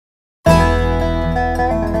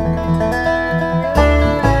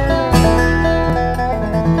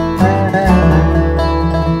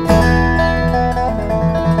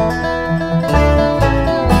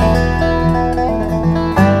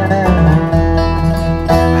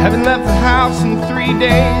3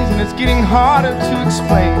 days, and it's getting harder to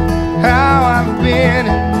explain how I've been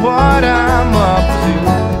and what I'm up to.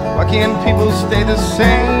 Why can't people stay the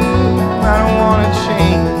same? I don't wanna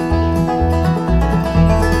change.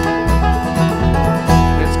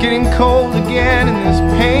 It's getting cold again, and there's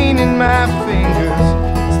pain in my fingers.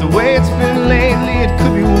 It's the way it's been lately, it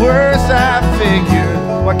could be worse, I figure.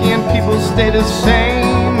 Why can't people stay the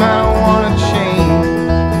same? I don't wanna change.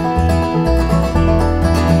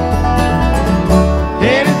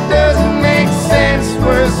 And it doesn't make sense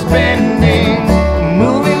we're spending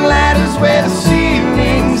moving ladders where the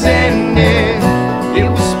ceiling's ended. It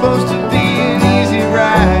was supposed to be an easy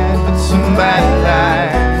ride, but somebody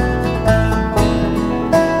lied.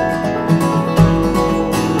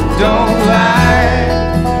 Don't lie.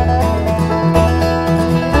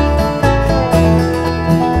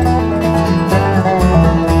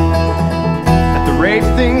 At the rate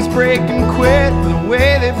things break and quit, the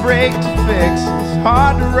way they break to fix, it's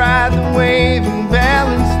hard to ride the wave and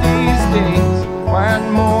balance these days. Why